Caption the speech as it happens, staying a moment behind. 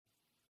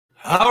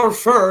Our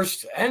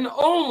first and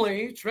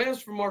only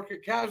transfer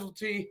market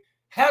casualty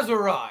has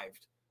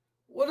arrived.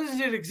 What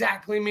does it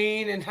exactly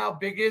mean and how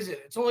big is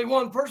it? It's only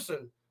one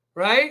person,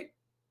 right?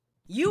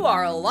 You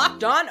are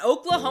Locked On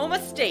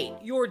Oklahoma State,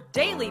 your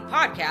daily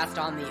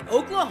podcast on the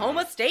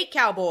Oklahoma State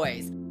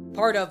Cowboys,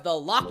 part of the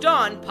Locked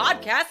On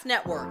Podcast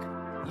Network,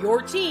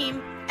 your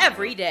team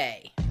every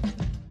day.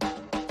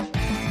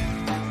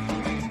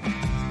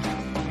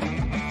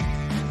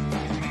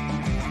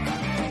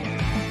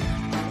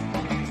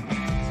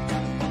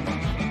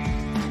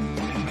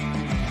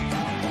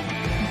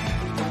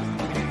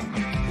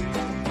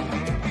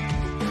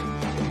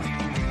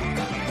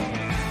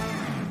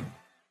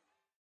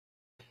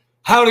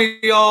 Howdy,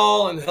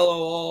 y'all, and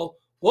hello, all.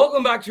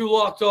 Welcome back to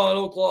Locked On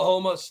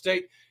Oklahoma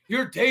State,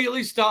 your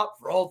daily stop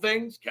for all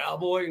things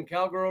Cowboy and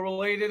Cowgirl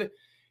related.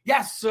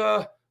 Yes,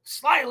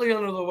 slightly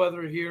under the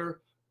weather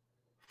here.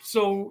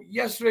 So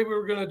yesterday we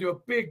were going to do a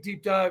big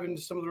deep dive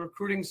into some of the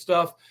recruiting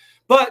stuff,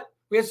 but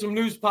we had some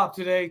news pop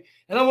today,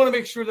 and I want to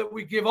make sure that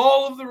we give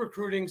all of the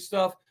recruiting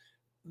stuff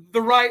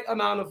the right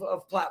amount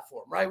of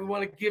platform, right? We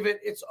want to give it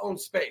its own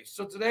space.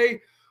 So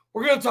today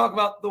we're going to talk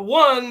about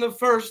the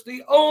first,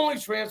 the only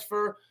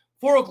transfer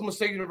for Oklahoma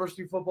State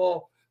University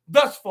football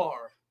thus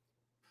far.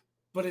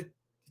 But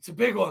it's a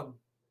big one.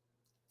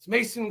 It's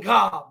Mason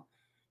Cobb.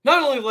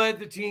 Not only led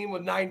the team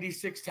with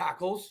 96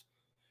 tackles,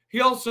 he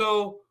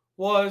also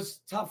was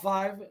top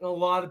 5 in a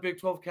lot of Big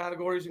 12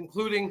 categories,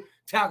 including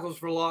tackles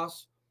for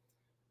loss.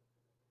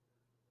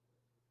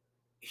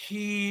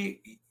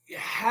 He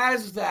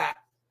has that,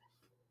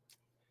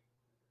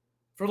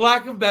 for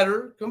lack of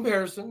better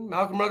comparison,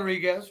 Malcolm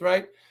Rodriguez,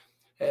 right?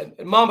 And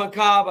Mama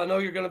Cobb, I know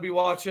you're going to be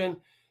watching.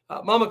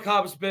 Mama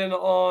Cobb's been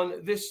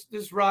on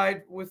this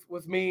ride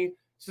with me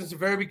since the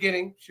very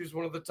beginning. She was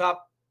one of the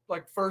top,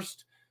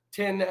 first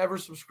 10 ever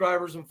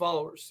subscribers and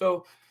followers.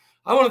 So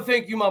I want to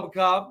thank you, Mama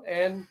Cobb,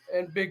 and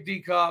Big D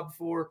Cobb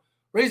for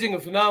raising a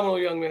phenomenal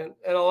young man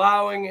and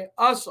allowing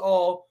us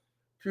all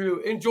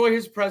to enjoy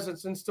his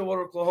presence in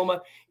Stillwater,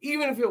 Oklahoma,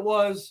 even if it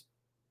was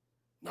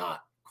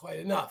not quite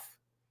enough.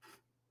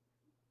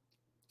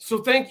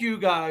 So thank you,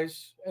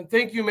 guys, and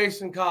thank you,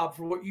 Mason Cobb,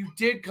 for what you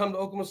did come to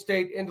Oklahoma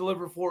State and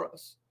deliver for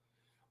us.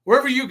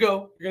 Wherever you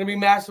go, you're going to be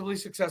massively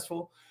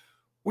successful.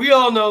 We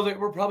all know that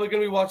we're probably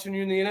going to be watching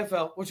you in the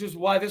NFL, which is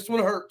why this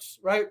one hurts,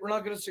 right? We're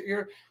not going to sit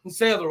here and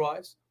say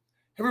otherwise.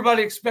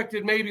 Everybody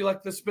expected maybe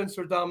like the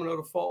Spencer domino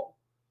to fall.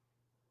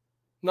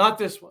 Not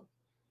this one.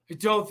 I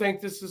don't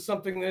think this is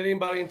something that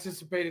anybody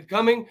anticipated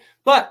coming.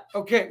 But,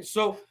 okay,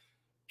 so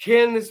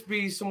can this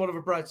be somewhat of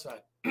a bright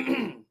side?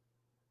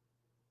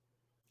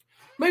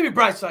 Maybe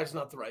bright side is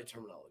not the right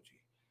terminology.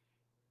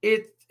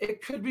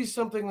 It could be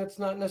something that's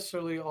not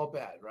necessarily all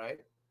bad, right?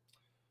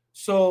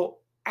 So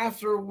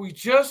after we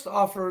just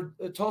offered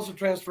a Tulsa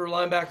transfer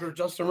linebacker,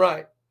 Justin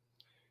Wright,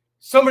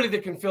 somebody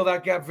that can fill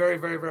that gap very,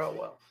 very, very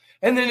well.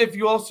 And then if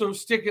you also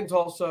stick in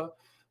Tulsa,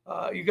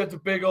 you got the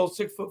big old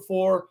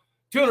 6'4",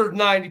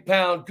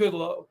 290-pound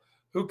Goodlow,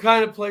 who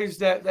kind of plays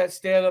that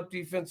stand-up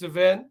defensive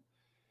end.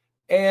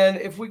 And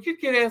if we could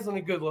get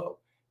Anthony Goodlow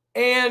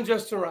and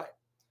Justin Wright,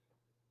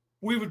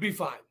 we would be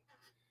fine.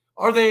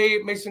 Are they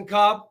Mason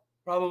Cobb?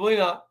 Probably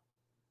not.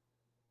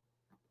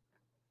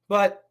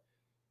 But,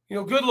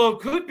 Goodlow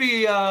could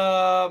be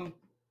a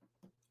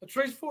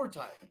Trace Ford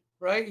type,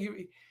 right?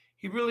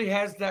 He really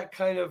has that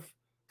kind of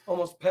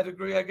almost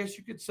pedigree, I guess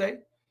you could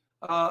say,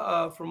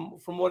 from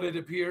what it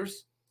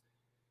appears.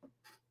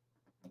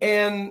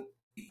 And,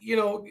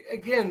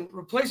 again,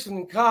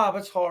 replacing Cobb,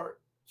 it's hard.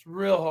 It's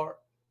real hard.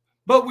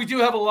 But we do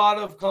have a lot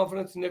of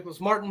confidence in Nicholas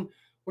Martin,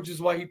 which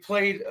is why he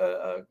played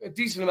a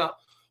decent amount.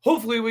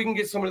 Hopefully we can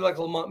get somebody like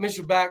Lamont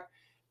Mitchell back.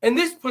 And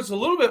this puts a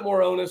little bit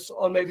more onus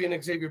on maybe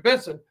an Xavier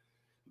Benson.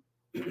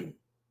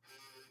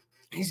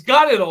 He's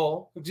got it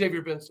all,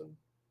 Xavier Benson.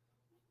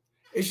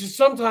 It's just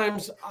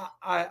sometimes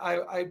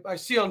I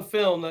see on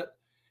film that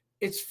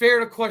it's fair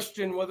to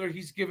question whether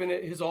he's given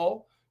it his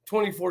all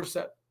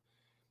 24/7.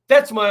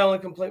 That's my only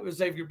complaint with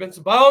Xavier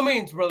Benson. By all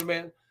means, brother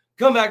man,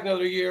 come back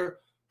another year.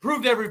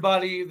 Prove to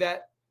everybody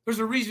that there's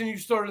a reason you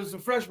started as a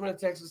freshman at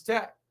Texas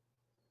Tech.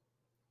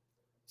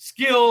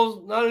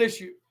 Skills, not an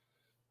issue.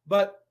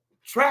 But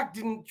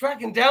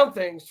tracking down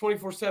things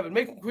 24/7,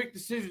 making quick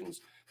decisions,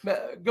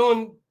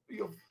 going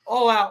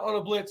all out on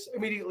a blitz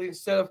immediately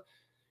instead of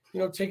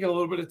taking a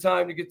little bit of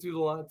time to get through the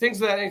line,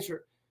 things of that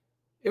nature.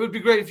 It would be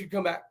great if you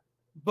come back.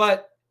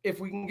 But if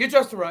we can get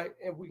Justin Wright,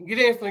 if we can get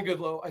Anthony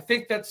Goodlow, I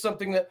think that's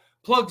something that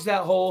plugs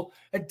that hole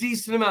a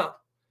decent amount.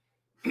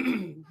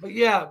 But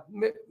yeah,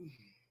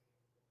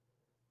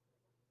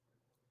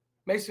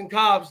 Mason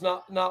Cobb's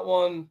not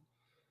one.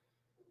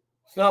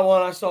 It's not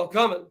one I saw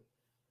coming.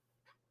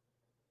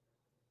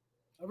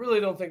 I really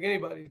don't think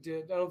anybody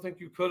did. I don't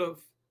think you could have.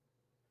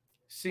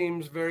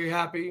 Seems very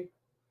happy.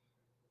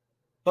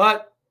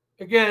 But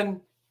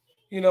again,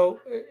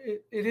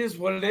 it is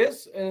what it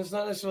is, and it's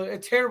not necessarily a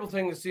terrible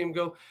thing to see him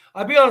go.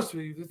 I'll be honest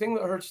with you, the thing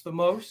that hurts the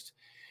most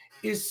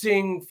is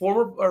seeing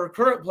former or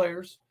current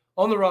players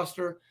on the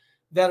roster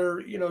that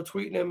are,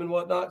 tweeting him and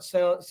whatnot,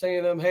 saying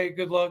to them, hey,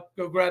 good luck,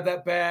 go grab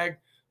that bag,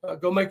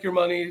 Go make your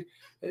money.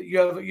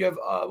 You have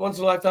once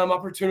in a lifetime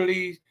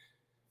opportunity.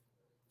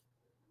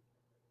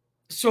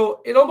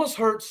 So it almost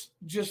hurts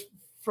just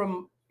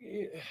from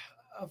a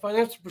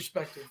financial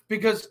perspective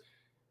because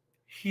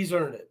he's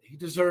earned it. He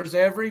deserves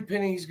every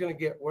penny he's going to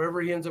get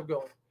wherever he ends up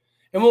going.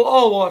 And we'll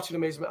all watch an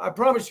amazement. I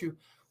promise you,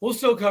 we'll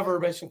still cover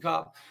Mason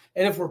Cobb.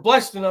 And if we're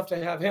blessed enough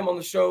to have him on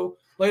the show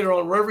later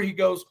on, wherever he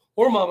goes,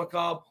 or Mama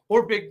Cobb,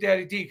 or Big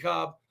Daddy D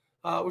Cobb,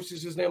 which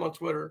is his name on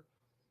Twitter,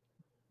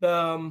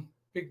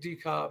 Big D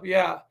Cobb.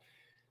 Yeah,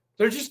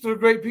 they're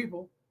great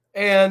people.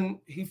 And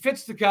he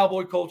fits the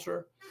cowboy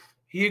culture.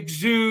 He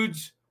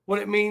exudes what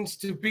it means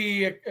to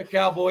be a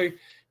cowboy.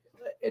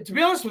 And to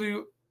be honest with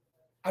you,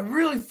 I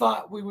really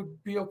thought we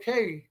would be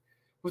okay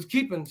with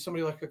keeping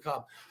somebody like a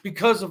Cobb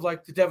because of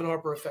like the Devin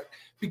Harper effect,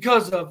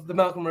 because of the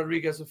Malcolm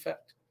Rodriguez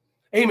effect.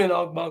 Amen,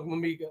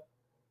 Ogmagmamiga.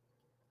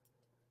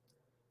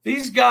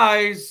 These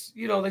guys,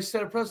 they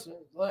set a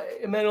precedent.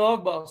 Emmanuel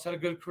Ogbal's had a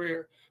good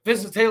career.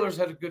 Vincent Taylor's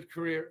had a good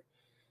career.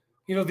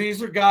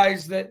 These are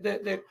guys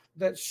that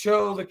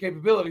show the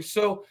capability.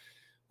 So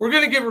we're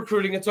going to give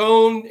recruiting its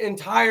own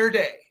entire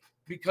day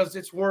because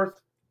it's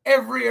worth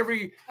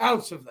every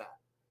ounce of that.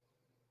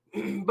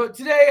 But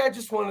today I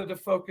just wanted to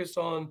focus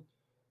on,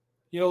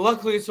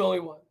 luckily it's only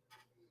one.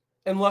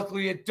 And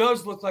luckily it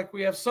does look like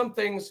we have some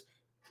things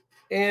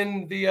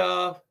in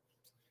the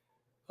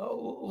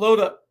load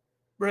up,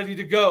 ready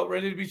to go,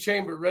 ready to be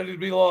chambered, ready to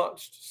be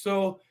launched.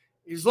 So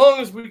as long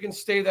as we can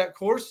stay that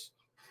course,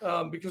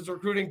 because the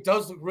recruiting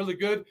does look really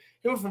good,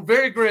 it went from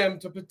very grim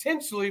to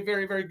potentially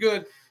very, very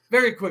good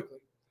very quickly.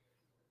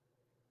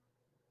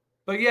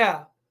 But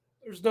yeah,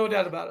 there's no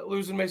doubt about it.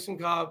 Losing Mason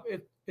Cobb,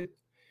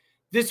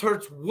 this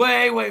hurts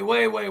way more than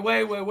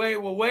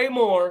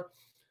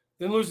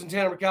losing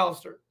Tanner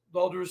McAllister. With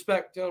all due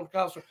respect, Tanner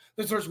McAllister.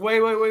 This hurts way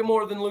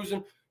more than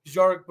losing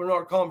Jarek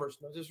Bernard Converse.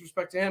 No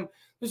disrespect to him.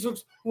 This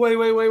looks way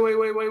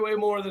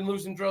more than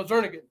losing Drell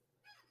Jernigan.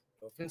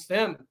 No offense to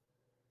him.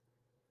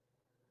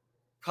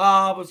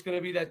 Cobb was going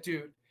to be that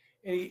dude.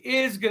 And he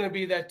is going to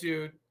be that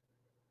dude,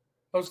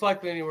 most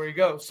likely anywhere he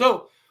goes.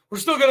 So we're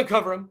still going to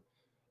cover him.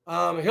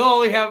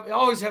 He'll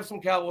always have some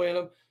cowboy in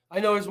him. I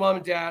know his mom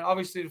and dad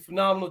obviously did a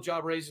phenomenal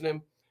job raising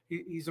him.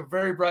 He's a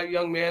very bright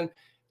young man.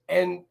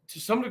 And to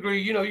some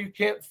degree, you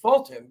can't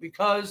fault him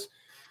because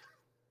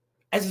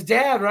as a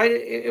dad, right,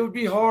 it would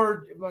be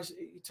hard if I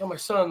tell my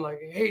son, like,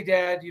 hey,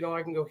 Dad,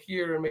 I can go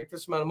here and make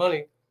this amount of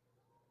money.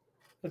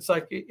 It's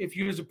like if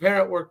you as a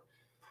parent work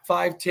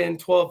 5, 10,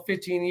 12,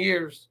 15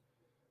 years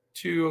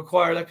to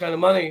acquire that kind of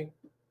money,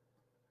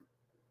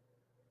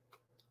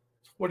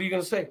 what are you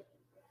going to say?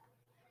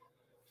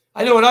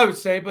 I know what I would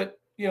say, but,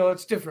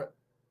 it's different.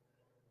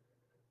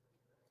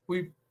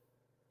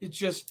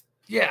 It's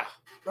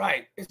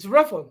a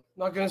rough one.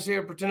 Not going to say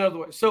or pretend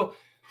otherwise. So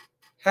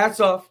hats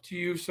off to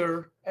you,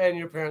 sir, and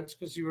your parents,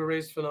 because you were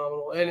raised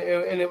phenomenal.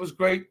 And it was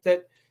great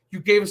that you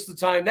gave us the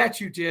time that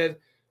you did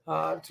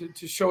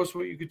to show us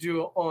what you could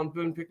do on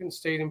Boone Pickens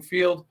Stadium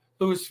Field,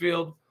 Lewis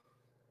Field.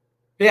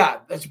 Yeah,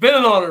 it's been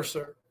an honor,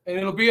 sir. And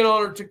it'll be an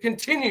honor to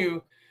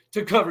continue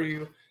to cover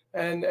you.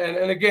 And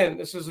again,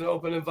 this is an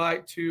open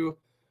invite to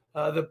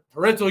the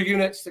parental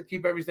units that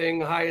keep everything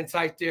high and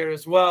tight there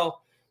as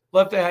well.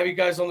 Love to have you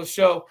guys on the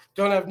show.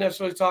 Don't have to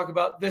necessarily talk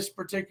about this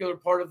particular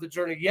part of the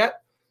journey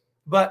yet,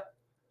 but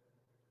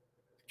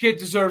kid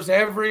deserves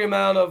every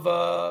amount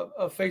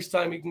of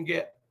FaceTime he can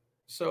get.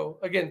 So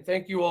again,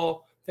 thank you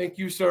all. Thank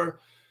you,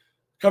 sir.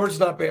 Cupboard's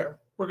not bare.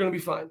 We're going to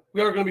be fine.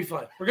 We are going to be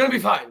fine. We're going to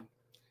be fine.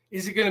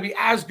 Is it going to be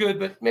as good?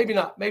 But maybe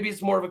not. Maybe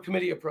it's more of a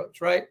committee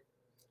approach, right?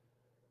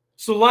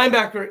 So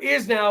linebacker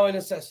is now a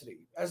necessity,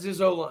 as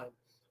is O-line.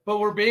 But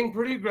we're being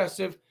pretty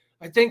aggressive.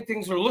 I think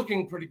things are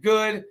looking pretty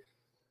good.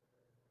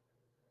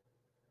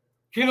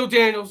 Kendall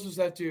Daniels is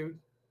that dude.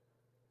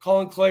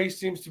 Colin Clay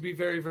seems to be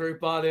very, very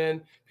bought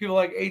in. People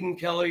like Aiden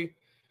Kelly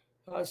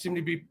seem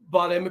to be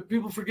bought in. But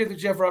people forget that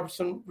Jeff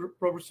Robertson,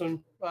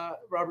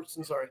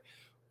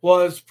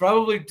 was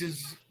probably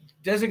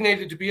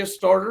designated to be a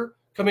starter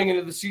coming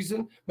into the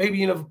season,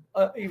 maybe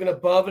even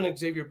above an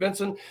Xavier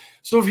Benson.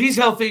 So if he's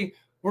healthy,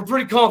 we're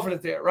pretty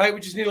confident there, right? We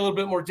just need a little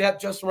bit more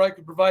depth. Justin Wright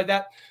could provide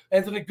that.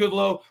 Anthony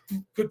Goodlow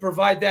could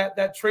provide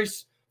that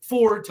Trace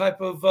Ford type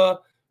of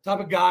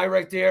guy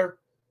right there.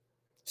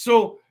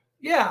 So,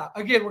 yeah,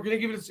 again, we're going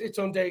to give it its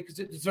own day because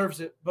it deserves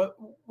it. But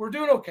we're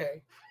doing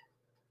okay.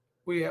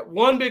 We had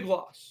one big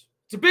loss.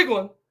 It's a big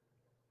one.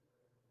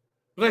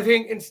 But I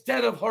think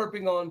instead of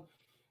harping on,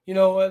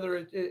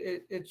 whether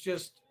it's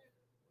just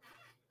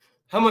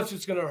how much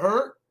it's going to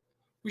hurt,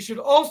 we should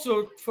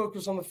also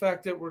focus on the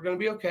fact that we're going to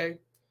be okay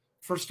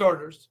for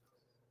starters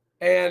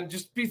and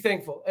just be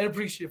thankful and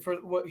appreciative for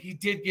what he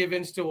did give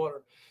in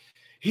Stillwater.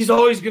 He's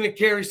always going to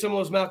carry some of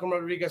those Malcolm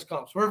Rodriguez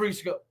comps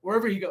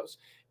wherever he goes.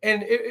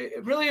 And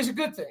it really is a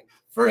good thing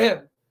for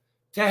him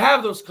to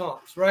have those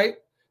comps, right?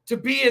 To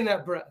be in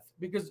that breath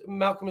because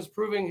Malcolm is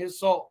proving his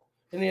salt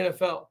in the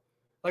NFL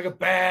like a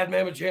bad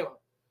mamma jamma.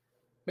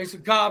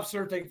 Mason Cobb,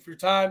 sir, thank you for your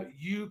time.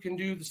 You can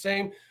do the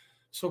same.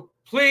 So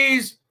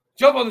please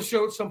jump on the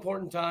show at some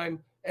point in time,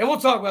 and we'll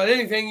talk about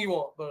anything you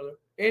want, brother.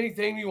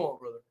 Anything you want,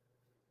 brother.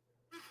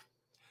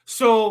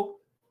 So,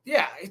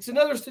 yeah, it's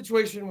another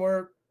situation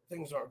where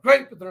things aren't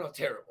great, but they're not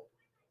terrible.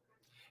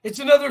 It's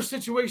another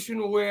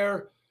situation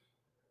where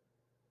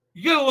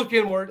you got to look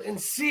inward and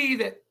see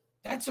that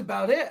that's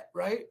about it,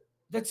 right?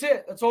 That's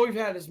it. That's all we've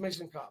had is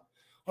Mason Cobb.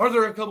 Are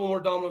there a couple more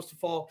dominoes to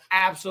fall?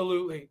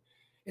 Absolutely.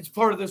 It's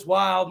part of this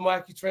wild,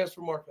 wacky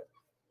transfer market.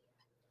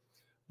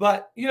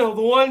 But, the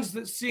ones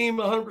that seem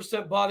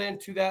 100% bought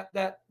into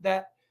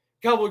that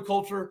Cowboy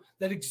culture,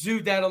 that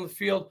exude that on the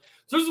field,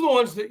 those are the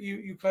ones that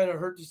you kind of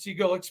hurt to see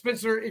go. Like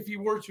Spencer, if he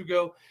were to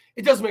go,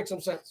 it does make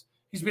some sense.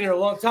 He's been here a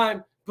long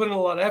time, put in a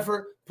lot of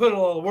effort, put in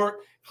a lot of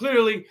work.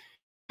 Clearly,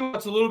 he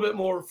wants a little bit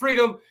more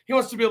freedom. He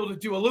wants to be able to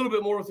do a little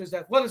bit more with his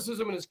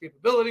athleticism and his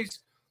capabilities.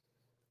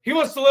 He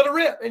wants to let it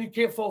rip, and you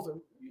can't fault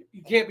him.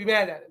 You can't be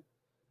mad at him.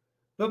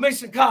 But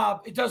Mason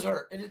Cobb, it does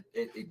hurt. And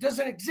it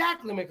doesn't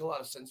exactly make a lot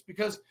of sense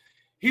because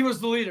he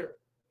was the leader.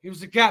 He was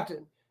the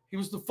captain. He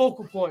was the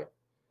focal point.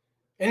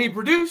 And he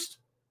produced.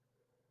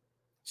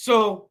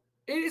 So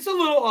it's a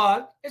little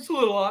odd. It's a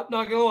little odd,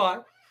 not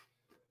going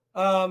to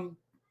lie.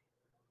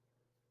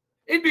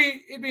 It'd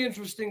be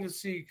interesting to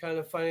see kind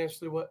of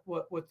financially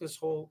what this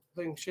whole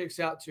thing shakes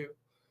out to.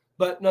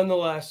 But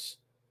nonetheless,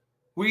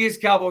 we as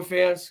Cowboy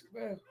fans,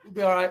 we'll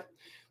be all right.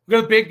 We've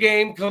got a big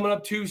game coming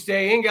up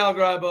Tuesday in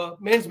Gallagher,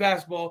 men's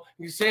basketball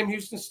against Sam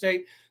Houston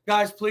State.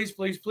 Guys, please,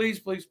 please, please,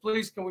 please,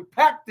 please, can we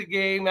pack the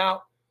game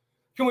out?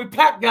 Can we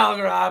pack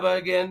Gallagher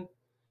again?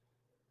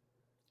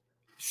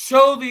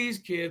 Show these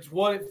kids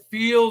what it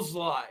feels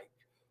like,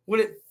 what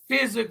it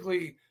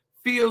physically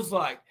feels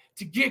like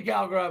to get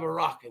Gallagher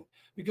rocking.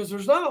 Because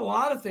there's not a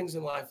lot of things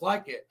in life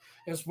like it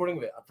in a sporting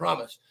event, I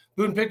promise.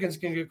 Boone Pickens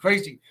can get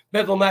crazy.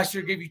 Bedlam last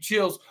year gave you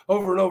chills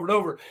over and over and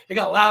over. It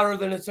got louder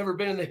than it's ever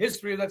been in the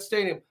history of that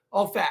stadium.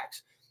 All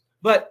facts.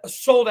 But a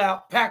sold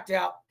out, packed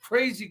out,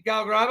 crazy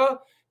Gallagher,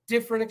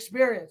 different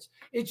experience.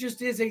 It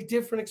just is a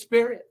different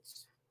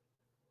experience.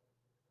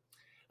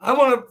 I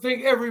want to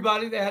thank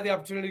everybody that had the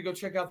opportunity to go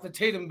check out the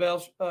Tatum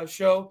Bell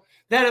show.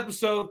 That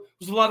episode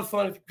was a lot of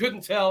fun. If you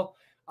couldn't tell,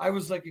 I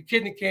was like a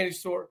kid in a candy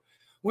store.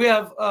 We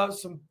have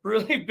some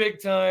really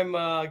big-time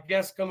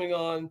guests coming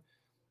on.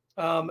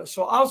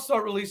 So I'll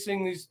start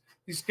releasing these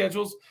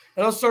schedules,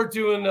 and I'll start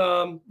doing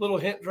little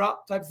hint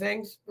drop type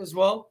things as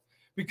well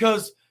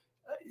because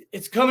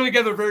it's coming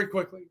together very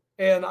quickly.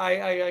 And I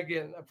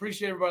again,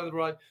 appreciate everybody on the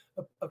ride,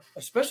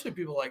 especially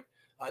people like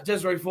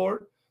Desiree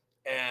Ford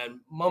and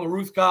Mama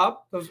Ruth Cobb.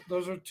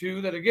 Those are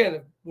two that,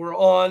 again, were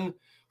on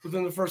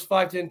within the first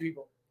 5-10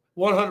 people,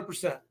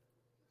 100%.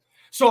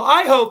 So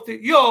I hope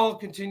that y'all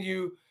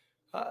continue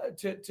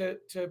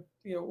to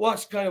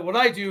watch kind of what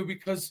I do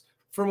because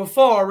from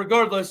afar,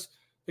 regardless,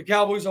 the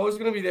Cowboys always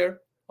going to be there,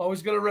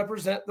 always going to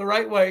represent the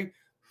right way,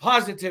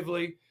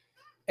 positively,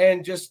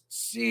 and just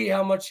see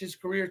how much his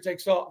career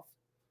takes off,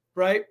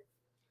 right?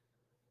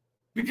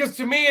 Because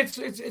to me,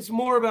 it's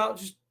more about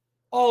just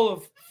all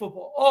of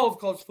football, all of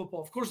college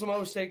football. Of course, I'm an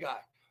Ohio State guy,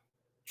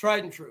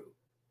 tried and true.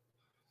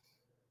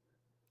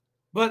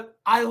 But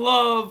I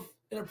love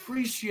and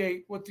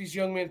appreciate what these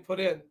young men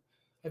put in.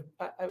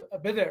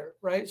 I've been there,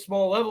 right?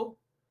 Small level.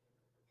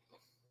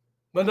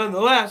 But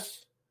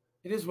nonetheless,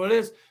 it is what it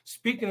is.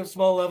 Speaking of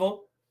small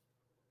level,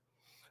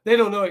 they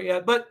don't know it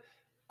yet, but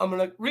I'm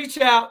going to reach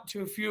out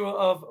to a few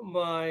of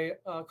my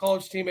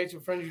college teammates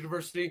at Friends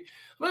University.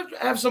 I'm going to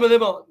have some of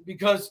them on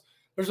because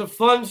there's a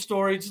fun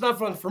story. It's not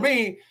fun for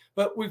me,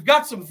 but we've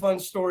got some fun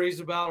stories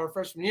about our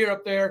freshman year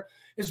up there,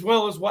 as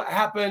well as what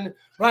happened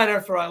right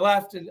after I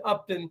left and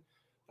upped and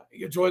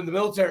joined the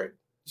military.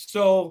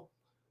 So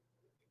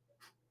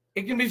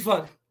it can be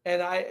fun.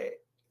 And I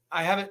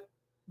haven't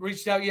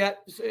reached out yet.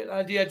 It's an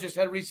idea I just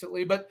had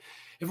recently. But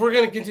if we're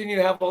going to continue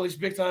to have all these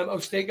big-time Ohio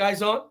State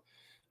guys on,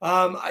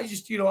 I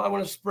just, I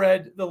want to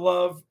spread the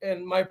love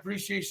and my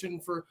appreciation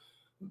for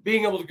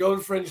being able to go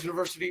to Friends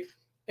University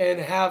and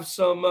have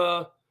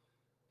some,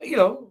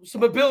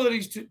 some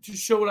abilities to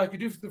show what I could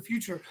do for the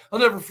future. I'll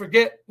never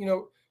forget,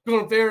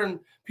 going up there and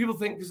people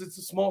think because it's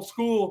a small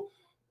school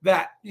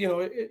that,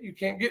 you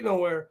can't get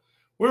nowhere.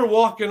 We're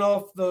walking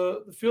off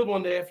the field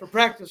one day after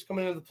practice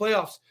coming into the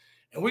playoffs,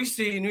 and we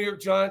see New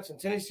York Giants and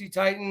Tennessee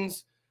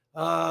Titans,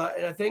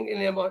 and I think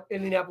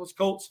Indianapolis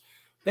Colts.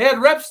 They had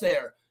reps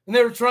there, and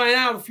they were trying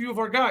out a few of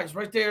our guys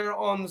right there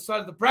on the side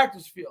of the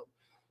practice field.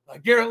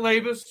 Garrett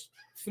Labus,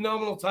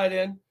 phenomenal tight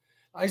end.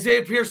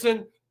 Isaiah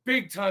Pearson,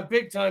 big time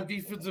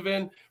defensive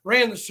end,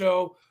 ran the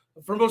show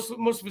for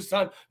most of his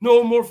time.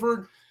 Noah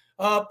Morford,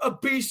 a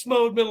beast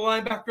mode middle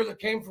linebacker that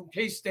came from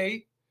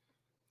K-State.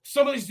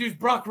 Some of these dudes,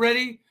 Brock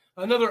Reddy,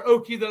 another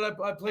Okie that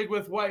I played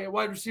with,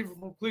 wide receiver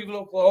from Cleveland,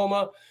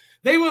 Oklahoma.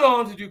 They went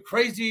on to do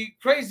crazy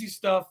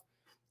stuff.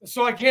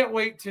 So I can't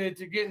wait to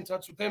get in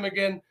touch with them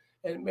again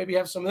and maybe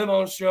have some of them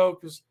on the show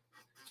because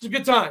it's a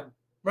good time,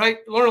 right?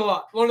 Learn a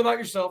lot. Learn about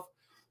yourself.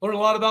 Learn a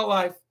lot about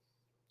life.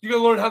 You got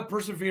to learn how to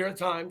persevere at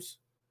times.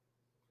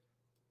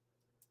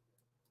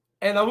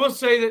 And I will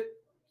say that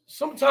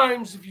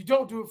sometimes if you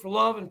don't do it for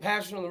love and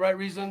passion and the right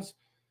reasons,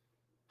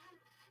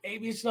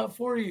 maybe it's not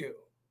for you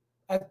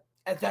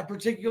at that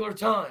particular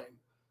time.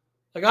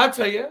 Like I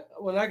tell you,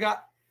 when I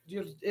got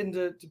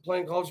into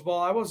playing college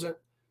ball, I wasn't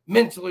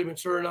mentally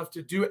mature enough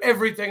to do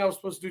everything I was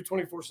supposed to do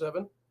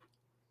 24/7.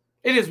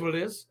 It is what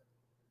it is.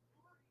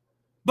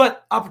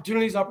 But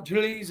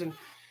opportunities, and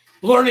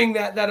learning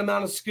that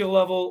amount of skill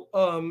level,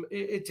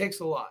 it takes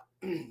a lot.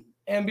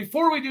 And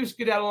before we do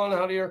skedaddle on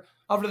out here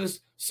after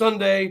this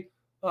Sunday,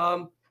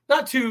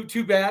 not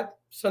too bad,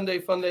 Sunday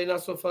fun day,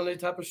 not so fun day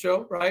type of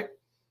show, right?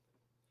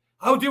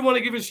 I do want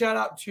to give a shout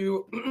out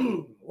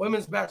to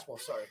women's basketball.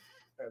 Sorry,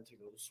 I'm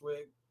taking a little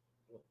swig,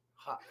 a little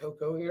hot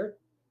cocoa here.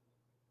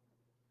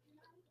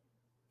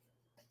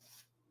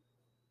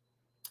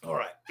 All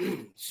right,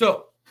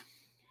 so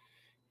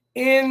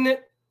in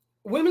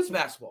women's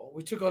basketball,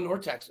 we took on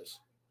North Texas.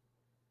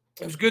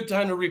 It was a good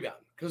time to rebound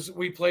because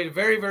we played a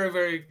very, very,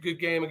 very good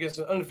game against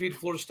an undefeated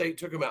Florida State,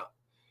 took them out.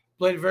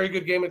 Played a very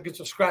good game against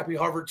a scrappy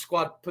Harvard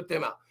squad, put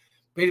them out.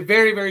 Played a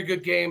very, very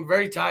good game,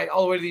 very tight,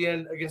 all the way to the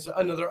end against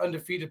another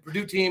undefeated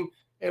Purdue team,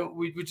 and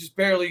we just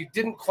barely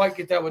didn't quite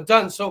get that one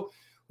done. So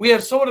we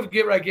have somewhat of a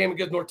get-right game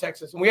against North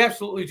Texas, and we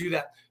absolutely do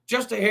that.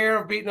 Just a hair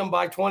of beating them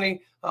by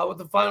 20, with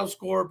the final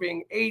score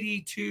being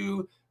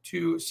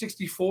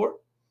 82-64.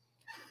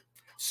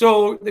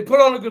 So they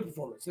put on a good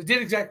performance. They did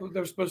exactly what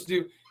they were supposed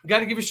to do. Got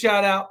to give a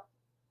shout out.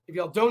 If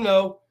y'all don't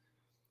know,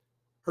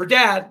 her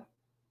dad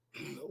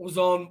was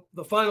on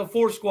the Final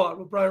Four squad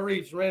with Brian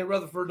Reeves, Randy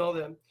Rutherford, and all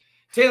them.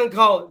 Taylor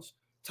Collins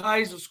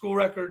ties the school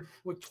record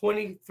with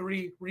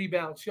 23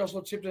 rebounds. She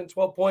also chipped in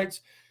 12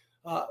 points.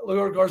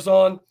 Leora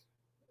Garzon,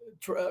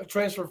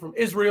 transfer from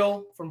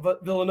Israel, from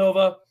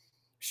Villanova.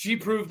 She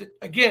proved it.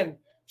 Again,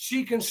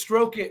 she can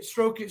stroke it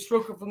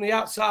from the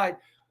outside.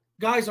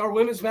 Guys, our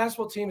women's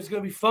basketball team is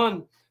going to be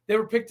fun. They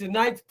were picked in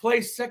 9th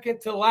place,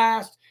 second to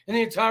last in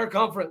the entire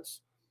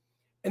conference.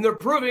 And they're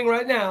proving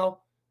right now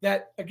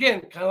that,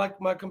 again, kind of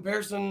like my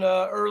comparison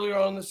earlier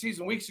on the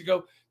season, weeks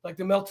ago, like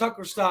the Mel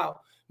Tucker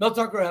style. Mel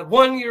Tucker had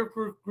 1 year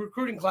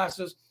recruiting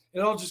classes. It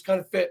all just kind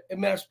of fit. It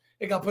meshed.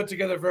 It got put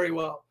together very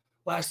well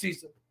last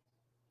season.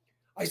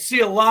 I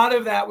see a lot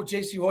of that with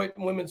J.C. Hoyt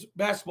and women's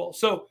basketball.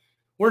 So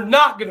we're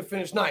not going to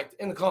finish 9th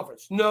in the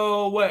conference.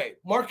 No way.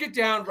 Mark it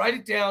down. Write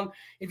it down.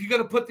 If you're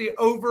going to put the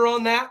over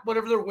on that,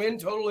 whatever their win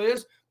total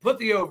is, put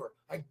the over.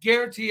 I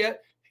guarantee it.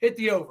 Hit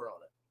the over on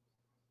it.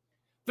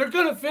 They're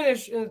going to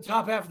finish in the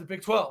top half of the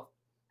Big 12.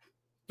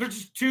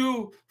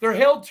 They're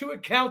held too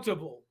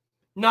accountable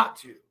not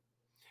to.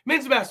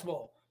 Men's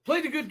basketball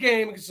played a good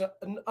game against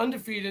an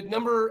undefeated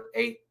number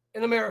 8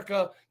 in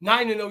America,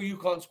 9-0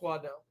 UConn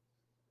squad now.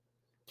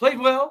 Played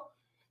well.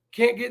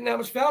 Can't get in that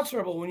much foul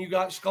trouble when you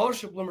got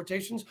scholarship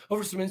limitations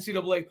over some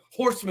NCAA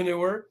horse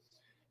manure,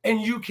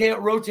 and you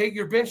can't rotate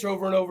your bench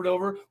over and over and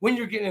over when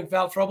you're getting in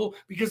foul trouble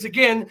because,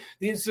 again,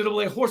 the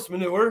NCAA horse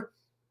manure.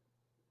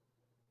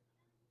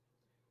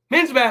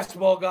 Men's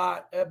basketball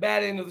got a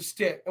bad end of the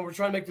stick, and we're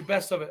trying to make the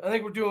best of it. I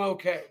think we're doing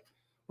okay.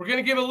 We're going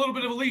to give a little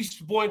bit of a leash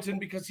to Boynton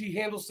because he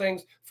handles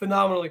things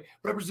phenomenally,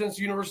 represents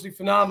the university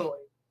phenomenally.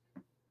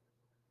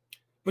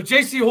 But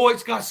J.C.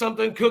 Hoyt's got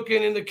something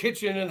cooking in the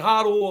kitchen and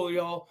hot oil,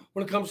 y'all,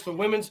 when it comes to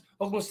women's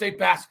Oklahoma State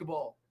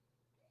basketball.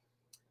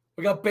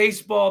 We got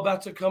baseball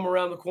about to come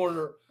around the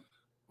corner.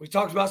 We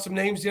talked about some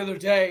names the other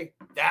day.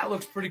 That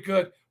looks pretty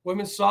good.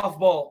 Women's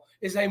softball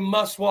is a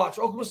must-watch.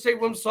 Oklahoma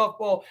State women's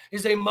softball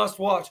is a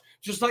must-watch.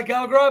 Just like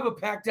Algaraba,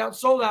 packed out,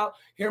 sold out.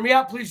 Hear me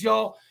out, please,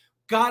 y'all.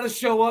 Got to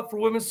show up for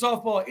women's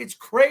softball. It's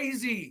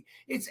crazy.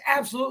 It's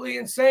absolutely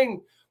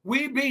insane.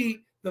 We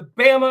beat the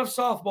Bama of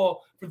softball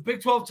for the Big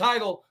 12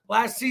 title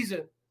last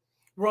season.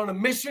 We're on a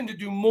mission to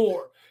do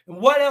more. And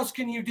what else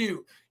can you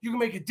do? You can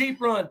make a deep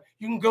run.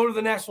 You can go to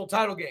the national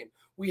title game.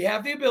 We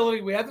have the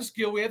ability, we have the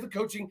skill, we have the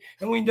coaching,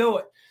 and we know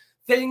it.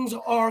 Things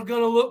are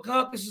going to look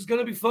up. This is going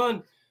to be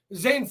fun.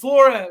 Zane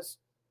Flores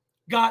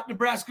got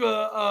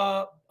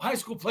Nebraska High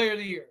School Player of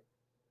the Year.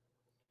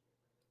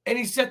 And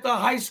he set the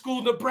high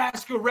school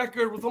Nebraska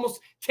record with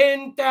almost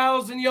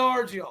 10,000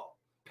 yards, y'all,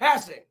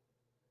 passing.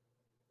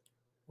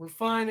 We're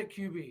fine at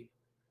QB.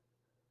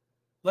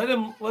 Let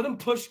him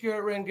push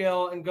Garrett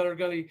Rangel and Gunnar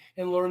Gundy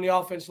and learn the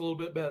offense a little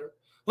bit better.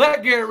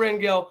 Let Garrett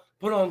Rangel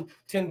put on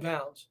 10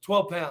 pounds,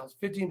 12 pounds,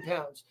 15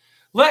 pounds.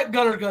 Let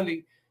Gunnar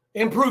Gundy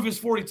improve his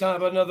 40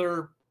 time by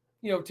another,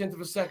 tenth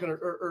of a second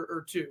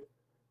or two.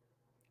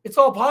 It's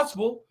all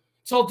possible.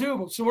 It's all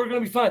doable. So we're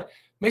going to be fine.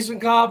 Mason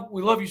Cobb,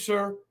 we love you,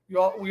 sir.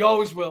 We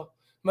always will,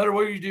 no matter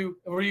what you do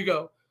and where you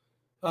go.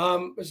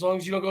 As long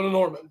as you don't go to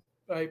Norman,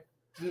 right?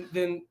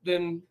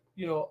 Then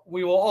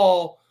we will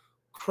all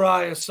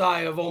cry a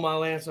sigh of, oh my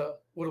Lanta,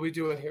 what are we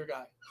doing here,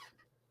 guy?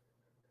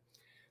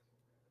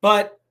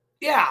 But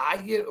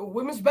yeah,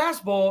 women's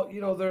basketball,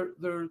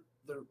 they're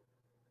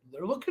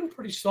looking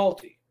pretty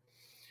salty,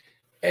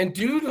 and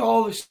due to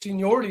all the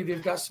seniority,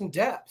 they've got some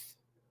depth.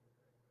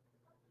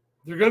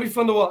 They're going to be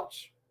fun to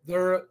watch.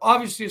 They're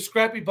obviously a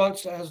scrappy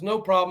bunch that has no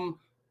problem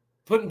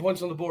putting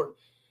points on the board.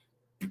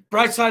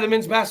 Bright side of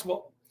men's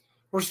basketball,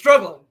 we're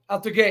struggling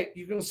out the gate.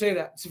 You're going to say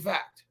that. It's a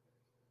fact.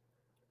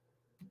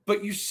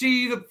 But you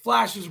see the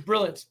flashes of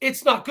brilliance.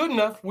 It's not good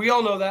enough. We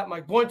all know that.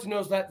 Mike Boynton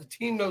knows that. The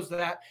team knows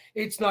that.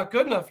 It's not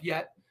good enough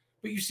yet.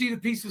 But you see the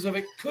pieces of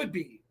it could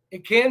be.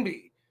 It can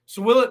be.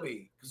 So will it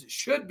be? Because it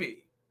should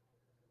be.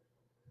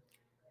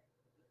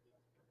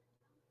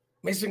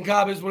 Mason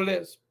Cobb is what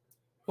it is.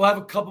 We'll have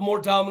a couple more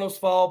dominoes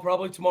fall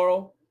probably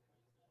tomorrow,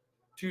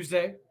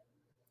 Tuesday.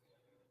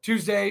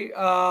 We've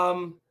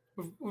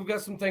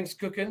got some things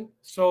cooking,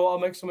 so I'll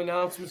make some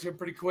announcements here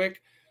pretty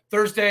quick.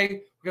 Thursday,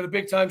 we've got a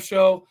big-time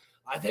show.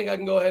 I think I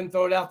can go ahead and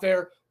throw it out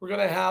there. We're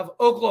going to have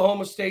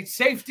Oklahoma State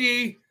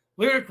safety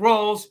Lyric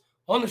Rawls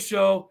on the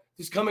show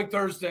this coming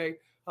Thursday.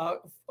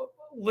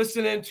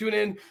 Listen in, tune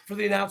in for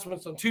the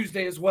announcements on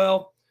Tuesday as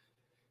well.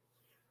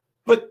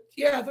 But,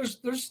 yeah, there's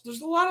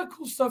a lot of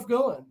cool stuff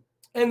going.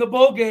 And the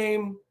bowl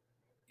game,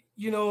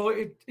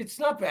 it's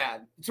not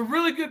bad. It's a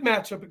really good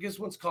matchup against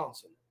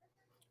Wisconsin.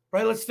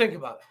 Right? Let's think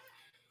about it.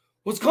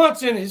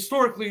 Wisconsin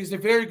historically is a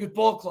very good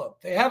ball club.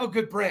 They have a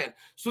good brand.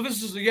 So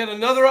this is yet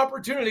another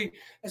opportunity,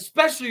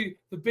 especially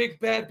the big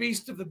bad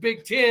beast of the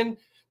Big Ten,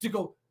 to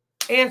go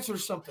answer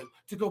something,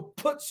 to go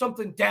put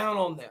something down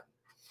on them,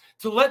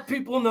 to let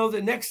people know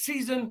that next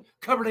season,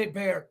 covered ain't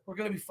bare. We're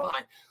going to be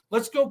fine.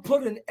 Let's go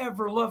put an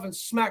ever-loving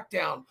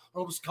smackdown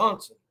on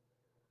Wisconsin.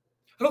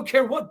 I don't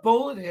care what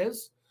bowl it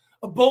is.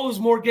 A bowl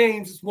is more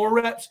games. It's more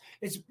reps.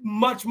 It's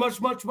much,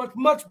 much, much, much,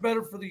 much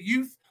better for the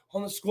youth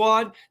on the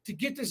squad to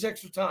get this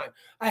extra time.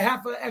 I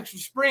have an extra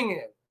spring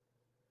in.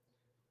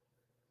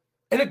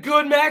 And a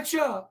good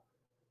matchup.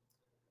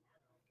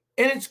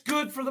 And it's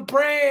good for the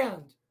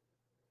brand.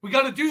 We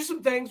got to do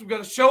some things. We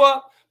got to show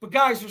up. But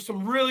guys, there's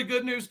some really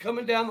good news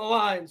coming down the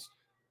lines.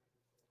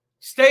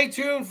 Stay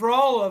tuned for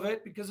all of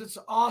it because it's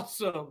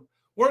awesome.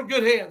 We're in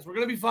good hands. We're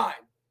going to be fine.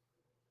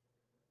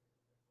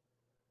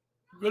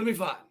 We're going to be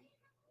fine.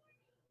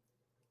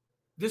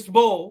 This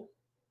bowl,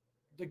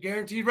 the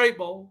Guaranteed Rate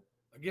Bowl,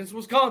 against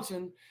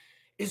Wisconsin,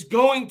 is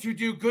going to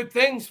do good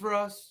things for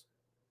us.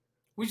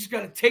 We just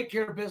got to take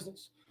care of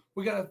business.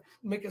 We got to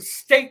make a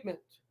statement,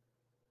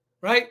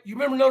 right? You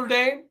remember Notre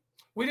Dame?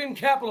 We didn't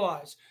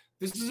capitalize.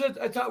 This is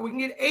a time we can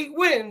get 8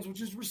 wins,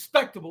 which is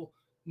respectable.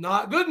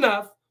 Not good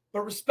enough,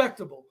 but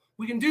respectable.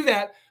 We can do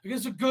that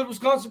against a good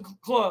Wisconsin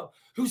club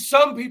who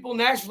some people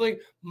nationally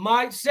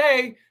might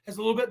say has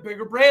a little bit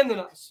bigger brand than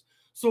us.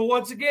 So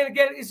once again,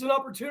 it's an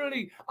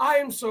opportunity. I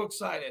am so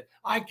excited.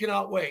 I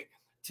cannot wait.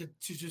 To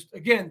just,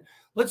 again,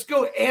 let's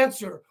go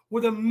answer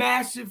with a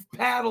massive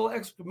paddle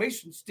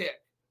exclamation stick.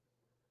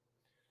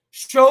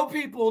 Show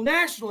people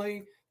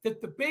nationally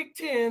that the Big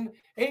Ten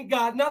ain't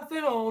got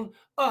nothing on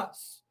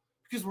us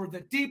because we're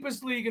the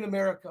deepest league in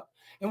America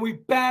and we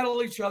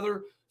battle each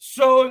other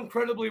so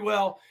incredibly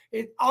well.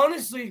 It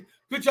honestly,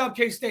 good job,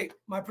 K-State.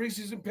 My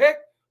preseason pick,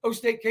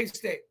 O-State,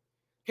 K-State.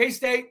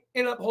 K-State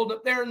ended up holding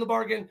up there in the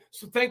bargain.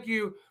 So thank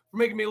you for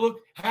making me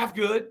look half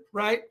good,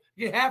 right?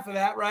 Get half of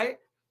that, right?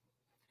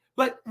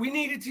 But we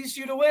needed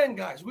TCU to win,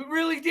 guys. We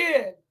really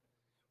did.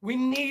 We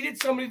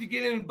needed somebody to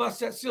get in and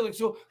bust that ceiling.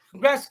 So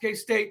congrats to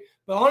K-State.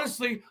 But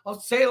honestly, I'll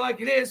say it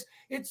like it is.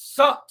 It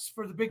sucks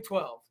for the Big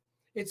 12.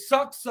 It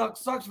sucks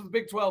for the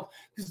Big 12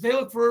 because they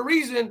look for a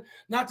reason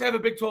not to have a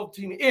Big 12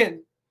 team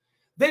in.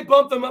 They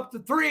bumped them up to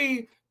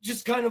 3,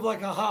 just kind of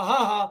like a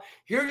ha.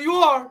 Here you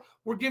are.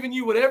 We're giving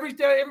you what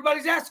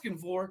everybody's asking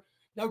for.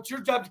 Now it's your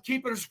job to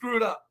keep it or screw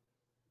it up.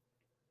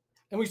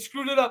 And we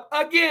screwed it up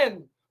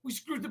again. We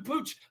screwed the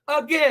pooch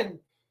again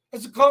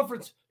as a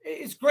conference.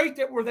 It's great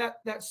that we're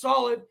that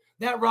solid,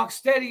 that rock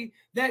steady,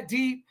 that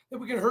deep, that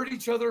we can hurt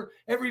each other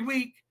every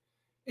week.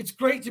 It's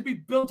great to be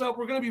built up.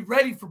 We're going to be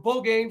ready for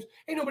bowl games.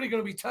 Ain't nobody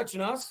going to be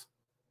touching us.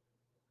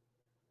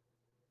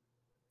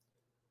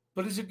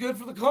 But is it good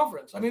for the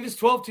conference? I mean, this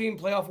 12-team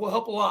playoff will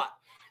help a lot.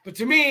 But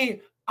to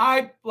me,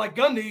 I, like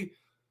Gundy,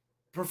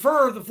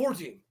 prefer the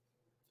 4-team.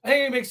 I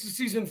think it makes the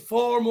season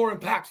far more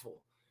impactful.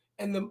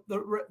 And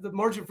the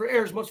margin for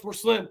error is much more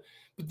slim.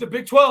 But the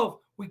Big 12,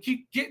 we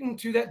keep getting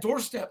to that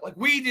doorstep like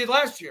we did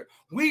last year.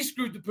 We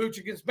screwed the pooch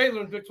against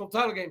Baylor in the Big 12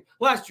 title game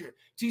last year.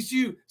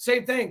 TCU,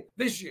 same thing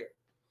this year.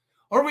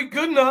 Are we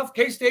good enough,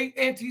 K-State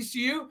and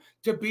TCU,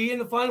 to be in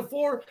the Final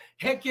Four?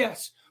 Heck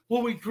yes.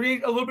 Will we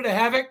create a little bit of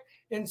havoc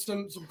and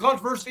some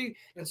controversy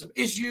and some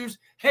issues?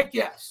 Heck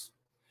yes.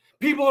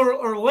 People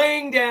are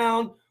laying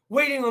down,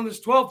 waiting on this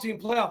 12-team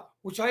playoff,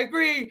 which I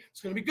agree,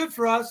 it's going to be good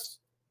for us.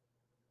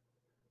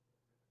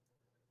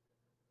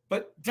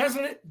 But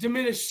doesn't it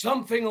diminish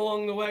something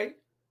along the way?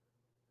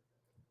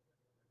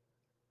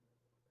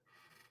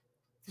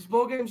 This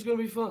bowl game is going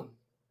to be fun.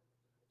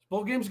 This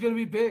bowl game is going to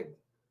be big.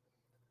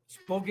 This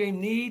bowl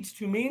game needs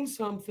to mean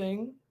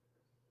something.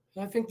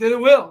 And I think that it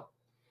will.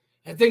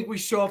 I think we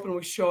show up and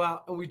we show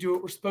out and we do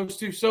what we're supposed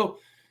to. So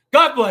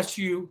God bless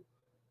you,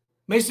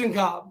 Mason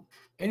Cobb,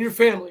 and your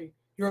family.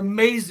 You're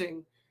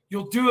amazing.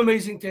 You'll do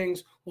amazing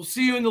things. We'll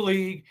see you in the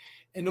league.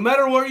 And no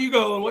matter where you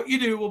go and what you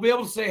do, we'll be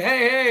able to say,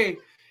 hey,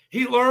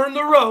 he learned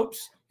the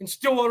ropes in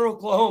Stillwater,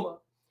 Oklahoma.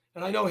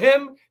 And I know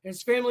him and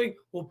his family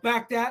will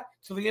back that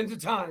till the end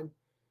of time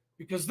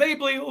because they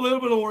bleed a little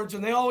bit of orange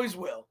and they always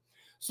will.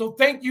 So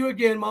thank you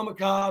again, Mama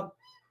Cobb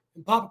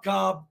and Papa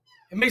Cobb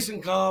and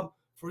Mason Cobb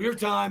for your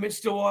time in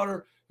Stillwater.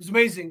 It was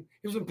amazing.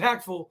 It was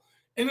impactful.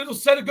 And it'll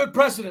set a good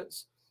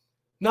precedence.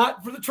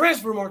 Not for the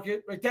transfer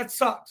market, right? That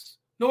sucks.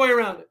 No way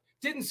around it.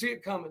 Didn't see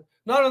it coming.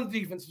 Not on the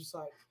defensive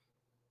side.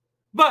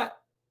 But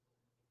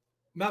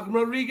Malcolm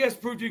Rodriguez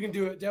proved you can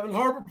do it. Devin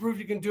Harper proved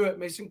you can do it.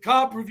 Mason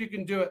Cobb proved you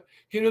can do it.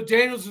 Kendall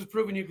Daniels has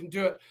proven you can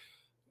do it.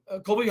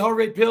 Colby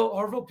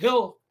Harville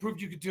Pill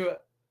proved you could do it.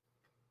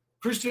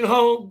 Christian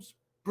Holmes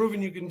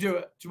proving you can do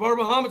it. Jabbar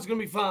Muhammad's going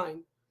to be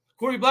fine.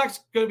 Corey Black's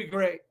going to be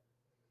great.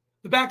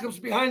 The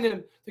backups behind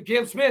him, the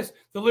Cam Smiths,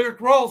 the Lyric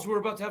Rawls, who are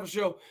about to have a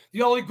show,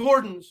 the Ollie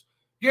Gordons,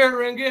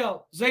 Garrett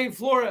Rangel, Zane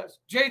Flores,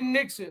 Jaden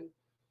Nixon.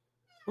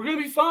 We're going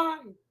to be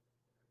fine.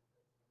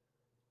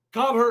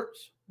 Cobb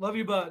hurts. Love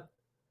you, bud.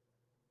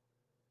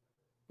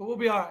 But we'll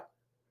be all right.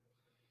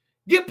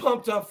 Get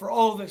pumped up for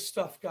all this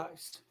stuff,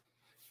 guys.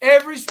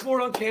 Every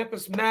sport on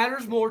campus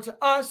matters more to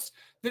us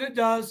than it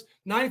does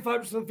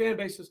 95% of fan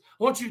bases.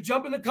 I want you to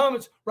jump in the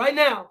comments right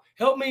now.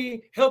 Help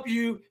me, help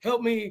you,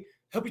 help me,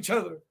 help each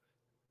other.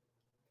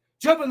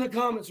 Jump in the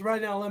comments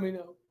right now. Let me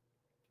know.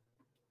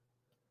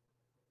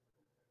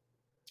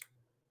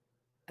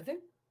 I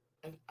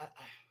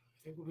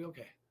think we'll be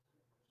okay.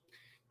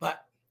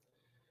 But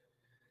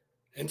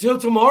until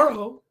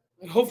tomorrow,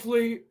 and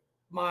hopefully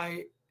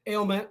my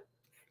ailment,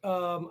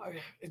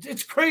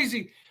 it's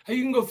crazy how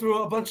you can go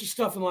through a bunch of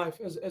stuff in life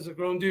as a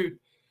grown dude,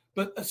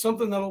 but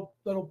something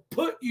that'll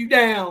put you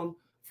down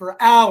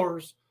for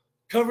hours,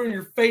 covering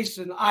your face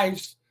in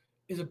ice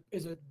is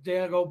a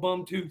daggone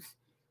bum tooth.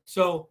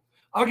 So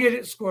I'll get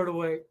it squared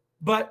away.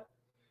 But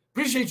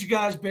appreciate you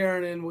guys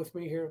bearing in with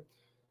me here.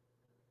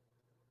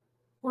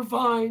 We're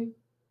fine.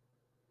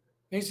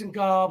 Mason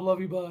Cobb,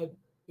 love you, bud.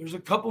 There's a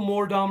couple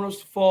more dominoes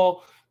to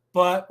fall,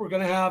 but we're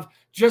going to have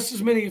just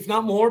as many, if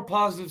not more,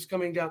 positives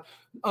coming down.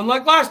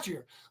 Unlike last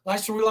year.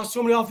 Last year we lost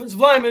so many offensive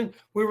linemen.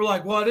 We were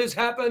like, what is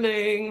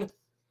happening?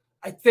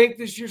 I think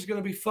this year's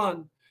going to be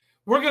fun.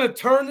 We're going to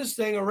turn this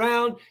thing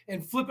around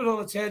and flip it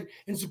on its head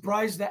and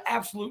surprise the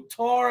absolute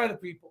tar out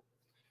of people.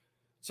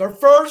 It's our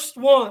first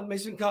one,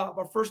 Mason Cobb,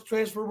 our first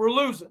transfer we're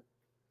losing.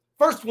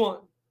 First one.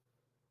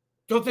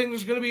 Don't think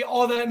there's going to be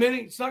all that many.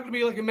 It's not going to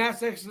be like a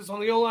mass exodus on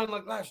the O-line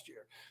like last year.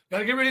 Got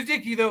to get rid of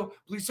Dickey, though.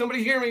 Please,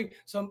 somebody hear me.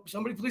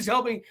 Somebody please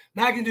help me.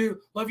 McIndoe,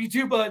 love you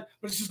too, bud,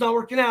 but it's just not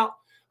working out.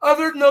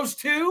 Other than those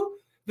two,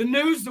 the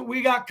news that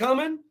we got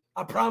coming,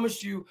 I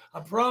promise you,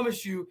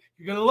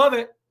 you're going to love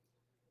it.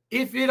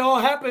 If it all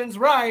happens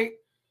right,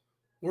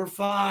 we're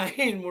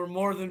fine. We're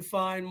more than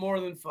fine.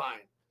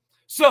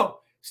 So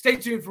stay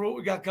tuned for what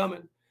we got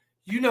coming.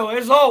 You know,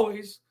 as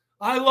always,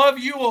 I love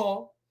you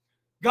all.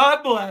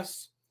 God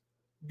bless.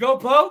 Go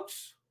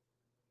Pokes.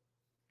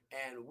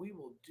 And we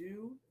will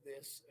do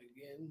this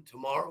again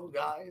tomorrow,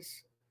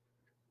 guys.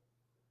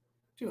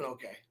 Doing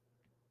okay.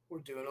 We're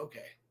doing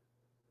okay.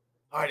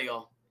 All righty,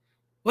 y'all.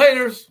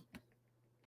 Laters.